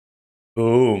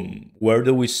Boom. Where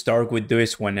do we start with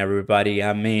this one, everybody?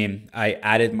 I mean, I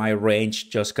added my range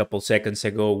just a couple seconds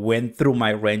ago, went through my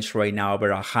range right now, over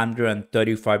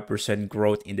 135%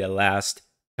 growth in the last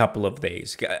couple of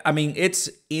days. I mean, it's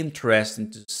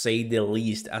interesting to say the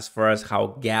least as far as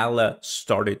how Gala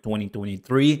started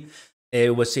 2023.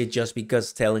 Was it just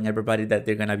because telling everybody that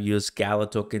they're going to use Gala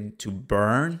token to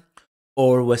burn?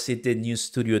 Or was it the new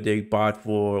studio they bought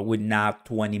for with now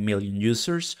 20 million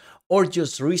users? Or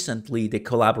just recently the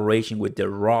collaboration with The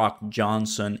Rock,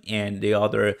 Johnson, and the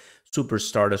other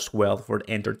superstar as well for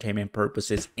entertainment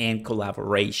purposes and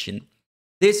collaboration?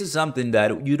 This is something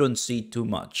that you don't see too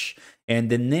much. And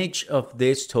the niche of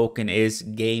this token is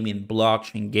gaming,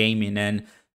 blockchain gaming. And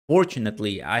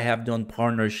fortunately, I have done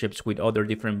partnerships with other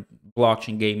different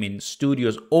blockchain gaming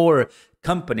studios or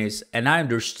companies. And I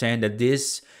understand that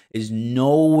this is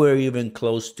nowhere even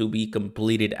close to be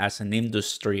completed as an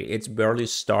industry. It's barely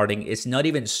starting. It's not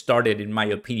even started, in my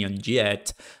opinion,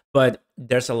 yet. But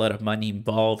there's a lot of money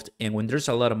involved. And when there's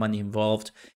a lot of money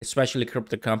involved, especially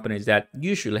crypto companies that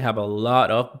usually have a lot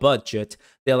of budget,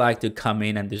 they like to come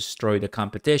in and destroy the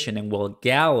competition. And well,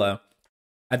 Gala,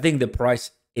 I think the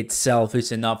price itself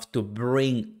is enough to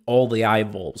bring all the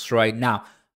eyeballs right now.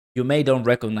 You may don't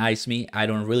recognize me. I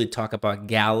don't really talk about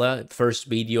Gala. First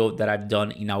video that I've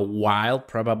done in a while,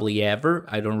 probably ever.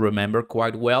 I don't remember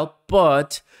quite well,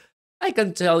 but I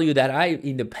can tell you that I,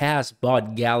 in the past,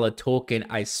 bought Gala token.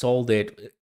 I sold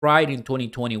it right in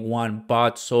 2021,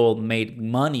 bought, sold, made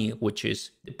money, which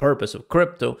is the purpose of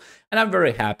crypto. And I'm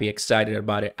very happy, excited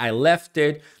about it. I left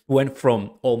it, went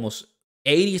from almost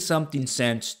 80 something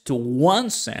cents to 1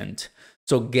 cent.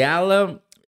 So Gala,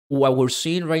 what we're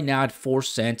seeing right now at 4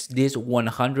 cents, this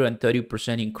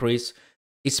 130% increase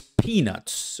is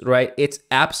peanuts, right? It's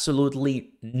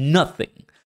absolutely nothing.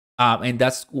 And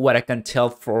that's what I can tell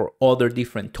for other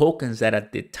different tokens that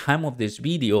at the time of this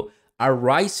video are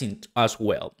rising as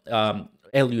well.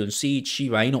 Helium,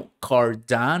 shiba,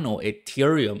 Cardano,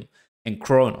 Ethereum, and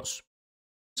Cronos.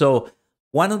 So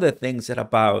one of the things that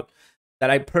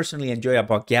I personally enjoy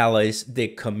about Gala is the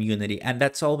community. And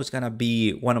that's always going to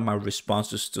be one of my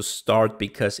responses to start,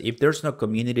 because if there's no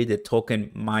community, the token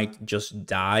might just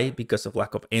die because of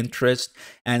lack of interest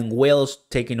and whales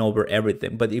taking over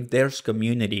everything. But if there's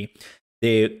community,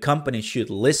 the company should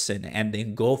listen and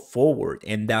then go forward.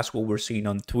 And that's what we're seeing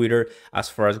on Twitter as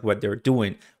far as what they're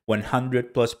doing.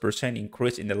 100+%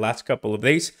 increase in the last couple of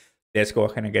days. Let's go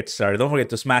ahead and get started. Don't forget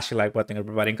to smash the like button,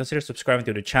 everybody, and consider subscribing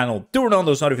to the channel. Turn on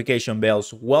those notification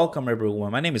bells. Welcome,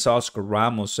 everyone. My name is Oscar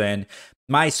Ramos, and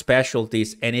my specialty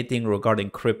is anything regarding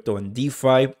crypto and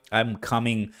DeFi. I'm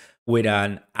coming with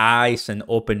an eyes and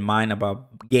open mind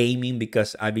about gaming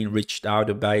because I've been reached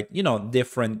out by,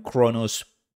 different Cronos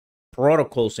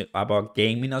protocols about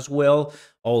gaming as well.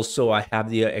 Also, I have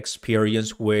the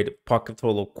experience with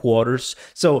Pocketful of Quarters.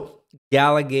 So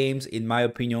Gala Games, in my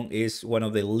opinion, is one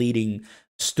of the leading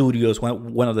studios,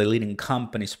 one of the leading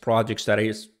companies, projects that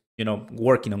is,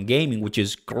 working on gaming, which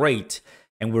is great.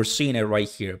 And we're seeing it right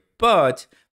here. But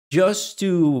just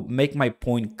to make my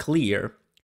point clear,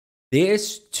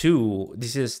 this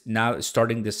is now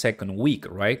starting the second week,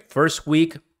 right? First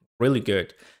week, really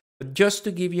good. But just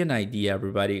to give you an idea,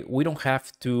 everybody, we don't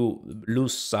have to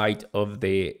lose sight of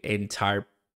the entire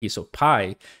piece of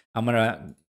pie. I'm going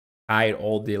to hide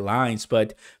all the lines,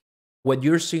 but what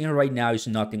you're seeing right now is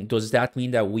nothing. Does that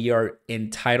mean that we are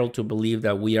entitled to believe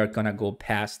that we are going to go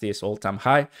past this all-time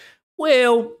high?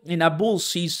 Well, in a bull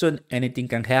season, anything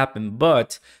can happen,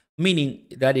 but meaning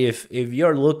that if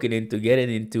you're looking into getting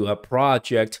into a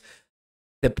project,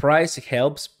 the price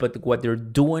helps, but what they're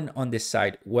doing on the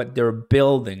side, what they're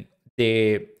building,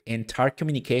 the entire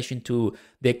communication to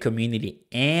the community,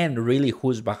 and really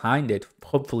who's behind it,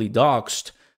 hopefully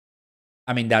doxed.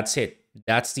 I mean, that's it.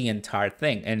 That's the entire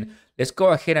thing. And let's go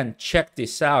ahead and check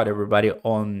this out, everybody,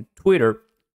 on Twitter.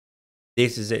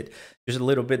 This is it. There's a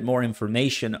little bit more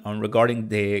information on regarding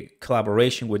the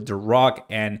collaboration with The Rock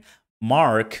and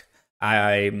Mark.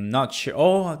 I'm not sure.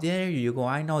 Oh, there you go.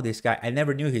 I know this guy. I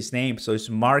never knew his name. So it's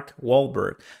Mark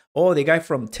Wahlberg. Oh, the guy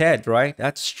from TED, right?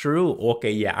 That's true.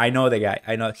 Okay, yeah, I know the guy.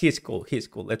 I know he's cool. He's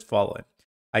cool. Let's follow him.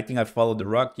 I think I followed The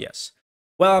Rock. Yes.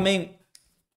 Well, I mean,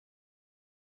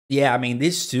 yeah, I mean,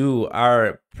 these two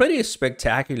are pretty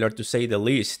spectacular to say the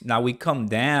least. Now we come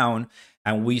down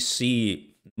and we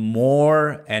see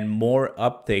more and more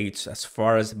updates as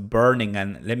far as burning.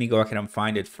 And let me go ahead and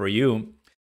find it for you.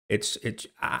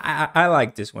 I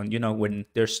like this one, when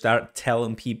they start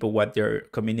telling people what their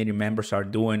community members are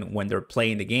doing when they're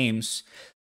playing the games.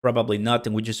 Probably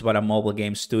nothing. We just bought a mobile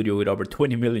game studio with over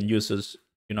 20 million users,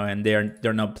 and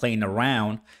they're not playing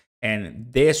around. And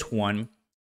this one,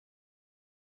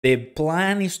 The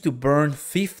plan is to burn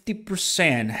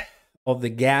 50% of the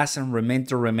gas and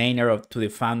remainder of to the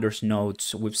founders'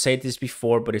 notes. We've said this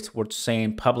before, but it's worth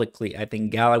saying publicly. I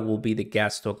think Gala will be the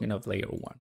gas token of layer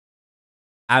one.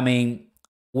 I mean,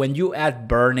 when you add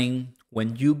burning,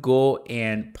 when you go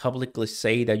and publicly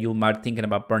say that you might thinking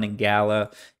about burning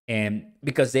Gala, and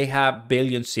because they have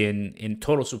billions in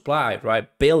total supply, right?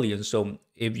 Billions. So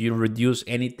if you reduce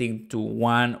anything to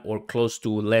one or close to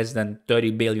less than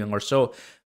 30 billion or so,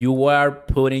 you are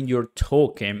putting your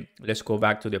token, let's go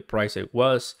back to the price it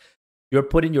was, you're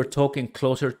putting your token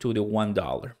closer to the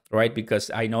 $1, right? Because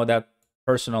I know that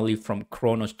personally from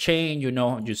Cronos chain,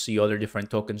 you see other different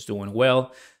tokens doing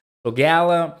well. So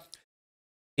Gala,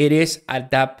 it is at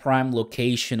that prime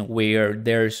location where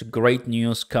there's great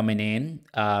news coming in.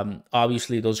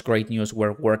 Obviously, those great news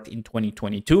were worked in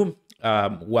 2022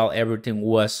 while everything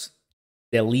was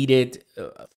deleted,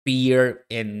 fear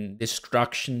and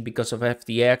destruction because of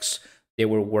FTX. They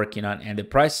were working on, and the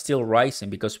price is still rising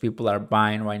because people are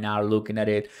buying right now, looking at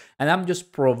it. And I'm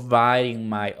just providing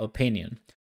my opinion.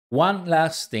 One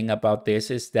last thing about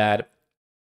this is that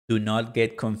do not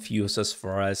get confused as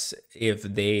far as if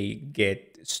they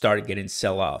start getting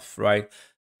sell off, right?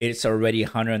 It's already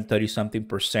 130 something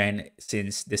percent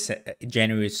since this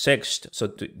January 6th. So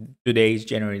today is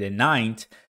January the 9th.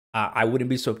 I wouldn't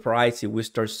be surprised if we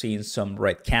start seeing some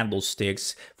red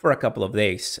candlesticks for a couple of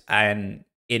days. And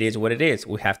it is what it is.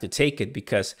 We have to take it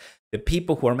because the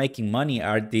people who are making money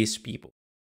are these people,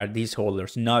 are these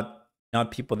holders, not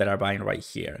people that are buying right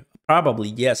here. Probably,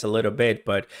 yes, a little bit,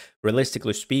 but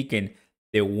realistically speaking,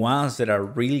 the ones that are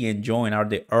really enjoying are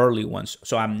the early ones.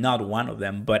 So I'm not one of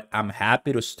them, but I'm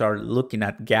happy to start looking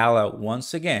at Gala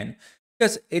once again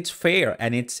because it's fair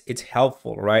and it's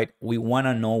helpful, right? We want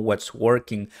to know what's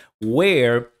working.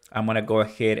 Where I'm going to go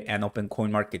ahead and open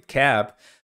CoinMarketCap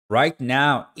right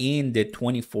now in the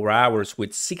 24 hours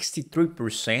with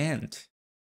 63%.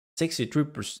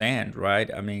 63%,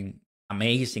 right? I mean,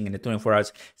 amazing in the 24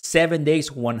 hours. 7 days,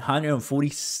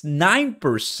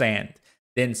 149%.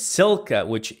 Then Silka,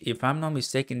 which, if I'm not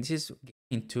mistaken, this is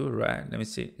getting too, right? Let me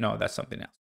see. No, that's something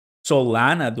else.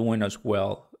 Solana doing as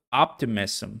well.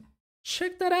 Optimism.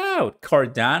 Check that out.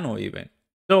 Cardano even.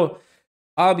 So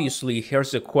obviously,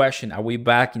 here's the question. Are we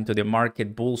back into the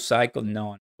market bull cycle?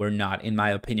 No, we're not. In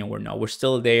my opinion, we're not. We're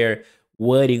still there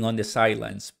waiting on the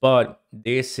sidelines. But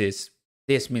this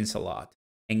means a lot.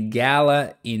 And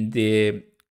Gala in the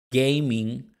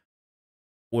gaming,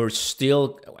 we're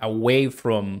still away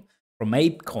from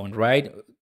ApeCoin, right?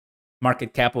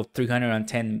 Market cap of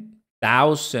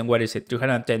 310,000. What is it?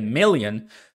 310 million.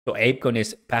 So ApeCoin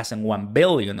is passing 1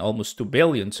 billion, almost 2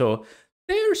 billion. So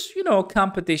there's,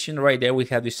 competition right there. We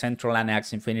have the Decentraland,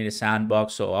 X Infinity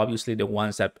Sandbox. So obviously the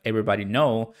ones that everybody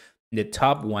know, the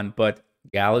top one. But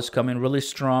Gala's coming really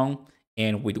strong.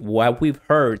 And with what we've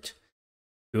heard,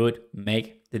 could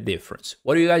make the difference.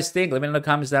 What do you guys think? Let me know in the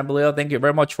comments down below. Thank you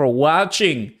very much for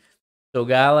watching. So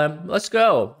Gala, let's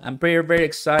go. I'm very, very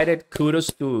excited. Kudos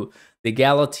to the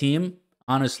Gala team.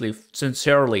 Honestly,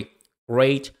 sincerely,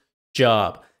 great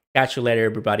job. Catch you later,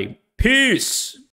 everybody. Peace.